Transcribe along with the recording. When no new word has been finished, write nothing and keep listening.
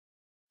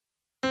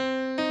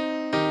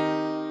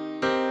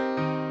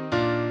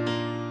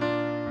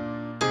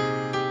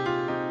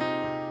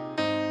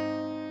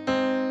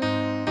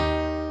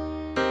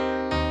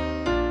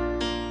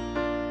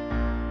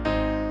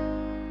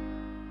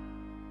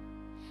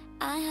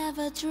I have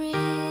a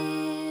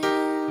dream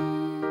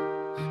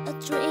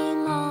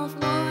of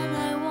what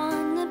I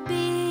wanna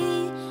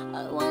be.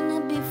 I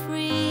wanna be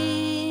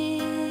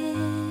free.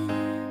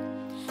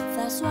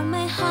 That's what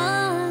my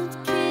heart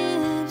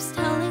keeps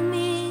telling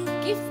me.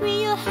 Give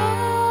me your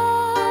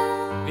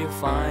hand. We'll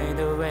find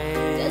a way.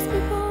 There's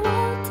people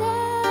out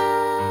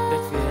there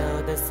that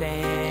feel the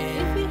same.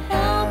 if we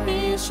help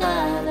each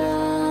other,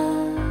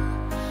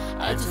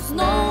 I just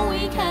know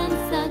we can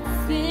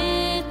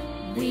succeed.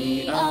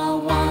 We are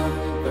one,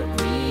 but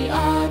we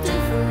are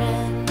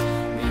different.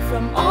 We're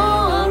from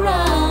all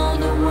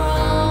around the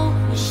world.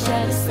 We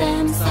share the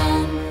same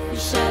sun, we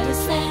share the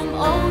same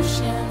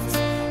oceans.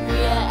 We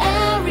are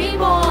every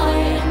boy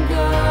and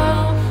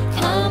girl.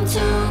 Come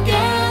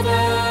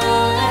together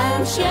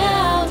and share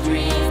our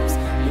dreams.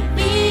 We'll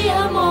be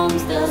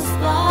amongst the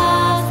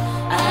stars,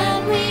 and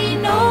we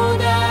know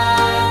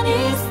that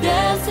it's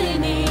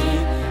destiny.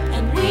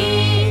 And we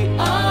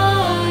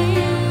are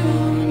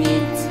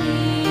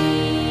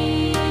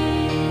unity.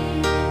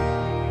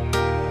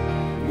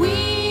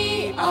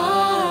 We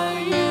are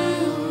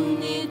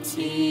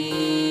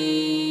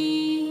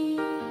unity.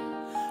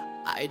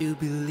 I do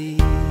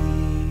believe,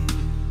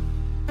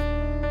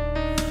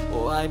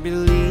 oh I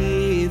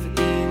believe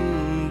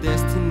in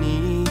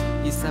destiny.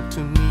 It's up to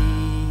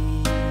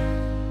me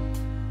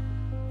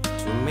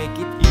to make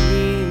it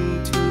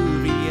into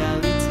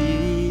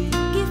reality.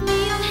 Give me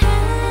your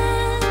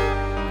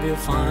hand. We'll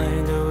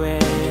find a way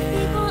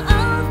People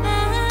out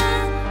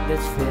there,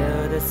 that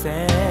feel the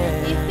same.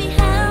 if we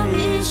help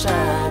each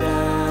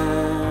other,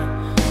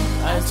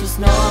 I just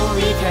know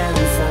we can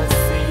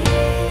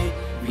succeed.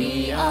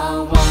 we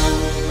are one,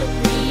 but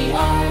we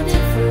are different.